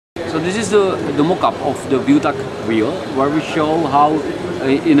So this is the mock-up of the ViewTAC wheel, where we show how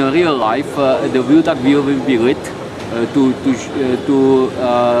in a real life the ViewTAC wheel will be lit to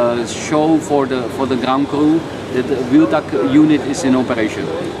show for the ground crew that the ViewTAC unit is in operation.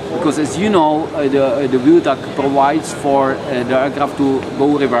 Because as you know, the ViewTAC provides for the aircraft to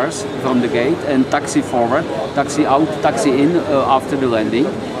go reverse from the gate and taxi forward, taxi out, taxi in after the landing.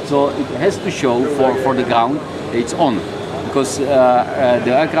 So it has to show for the ground it's on, because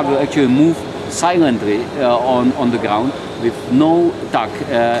the aircraft will actually move silently on the ground with no TAC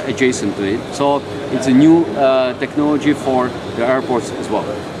adjacent to it. So it's a new technology for the airports as well.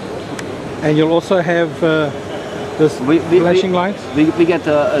 And you'll also have this flashing lights? We get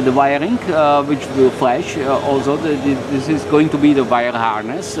the wiring which will flash. Also, this is going to be the wire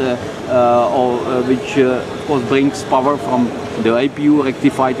harness, which of course brings power from the APU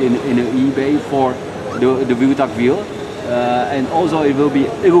rectified in an eBay for the ViewTAC wheel. And also it will be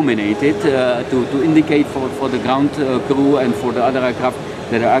illuminated to indicate for the ground crew and for the other aircraft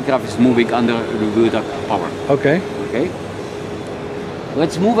that the aircraft is moving under the ViewTAC power. Okay. Okay.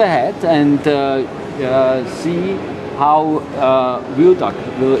 Let's move ahead and see how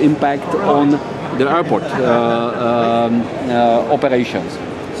ViewTAC will impact on the airport operations.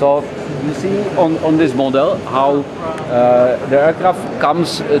 So you see on this model how the aircraft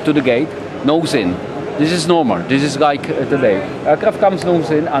comes to the gate, nose in. This is normal. This is like today. Aircraft comes nose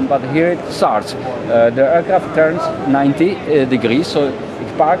in, but here it starts. The aircraft turns 90 degrees, so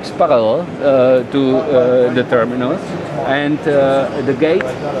it parks parallel to the terminal, and the gate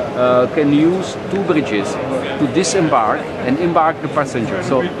can use two bridges to disembark and embark the passenger.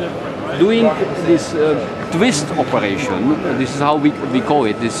 So doing this twist operation, this is how we call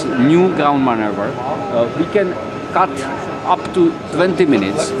it, this new ground maneuver, we can cut up to 20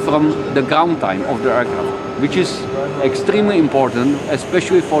 minutes from the ground time of the aircraft, which is extremely important,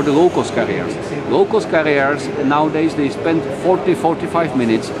 especially for the low-cost carriers. Low-cost carriers nowadays, they spend 40-45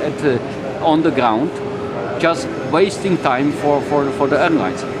 minutes on the ground, just wasting time for the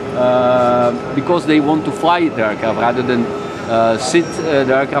airlines, because they want to fly the aircraft rather than sit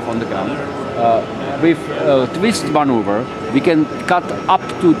the aircraft on the ground. With twist maneuver, we can cut up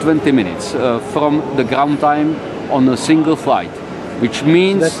to 20 minutes from the ground time on a single flight, which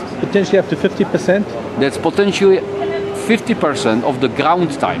means that's potentially up to 50%. That's potentially 50% of the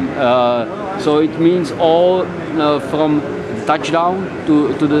ground time. So it means all from touchdown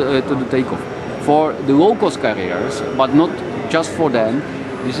to the takeoff. For the low-cost carriers, but not just for them,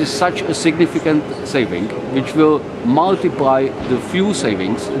 this is such a significant saving, which will multiply the fuel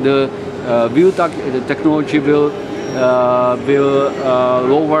savings. The ViewTAC technology will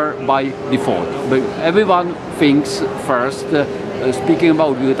lower by default. But everyone thinks first, speaking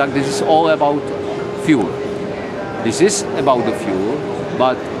about ViewTAC, this is all about fuel. This is about the fuel,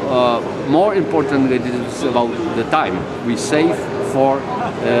 but more importantly, this is about the time we save for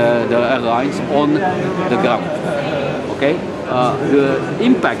the airlines on the ground. Okay? The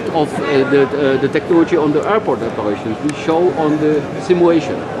impact of the technology on the airport operations we show on the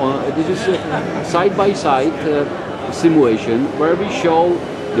simulation. This is a side-by-side simulation where we show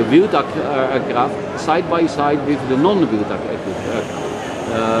the ViewTAC aircraft side by side with the non-ViewTAC aircraft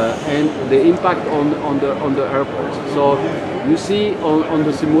and the impact on the airports. So you see on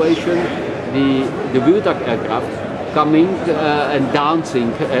the simulation the ViewTAC aircraft coming and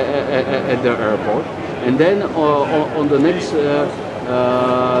dancing at the airport, and then on the next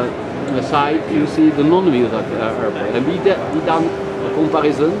side you see the non-ViewTAC airport, and we done a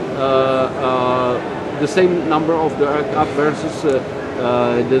comparison. The same number of the aircraft versus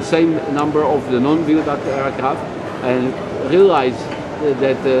the same number of the non-ViewTAC aircraft, and realize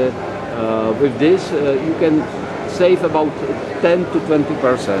that with this you can save about 10 to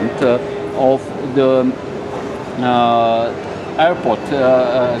 20% of the airport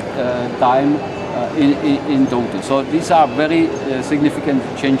time in total. So these are very significant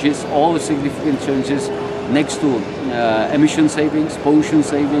changes, all significant changes next to emission savings, pollution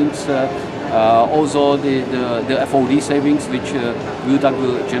savings, also the FOD savings, which ViewTAC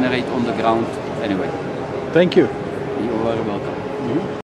will generate on the ground anyway. Thank you. You're very welcome.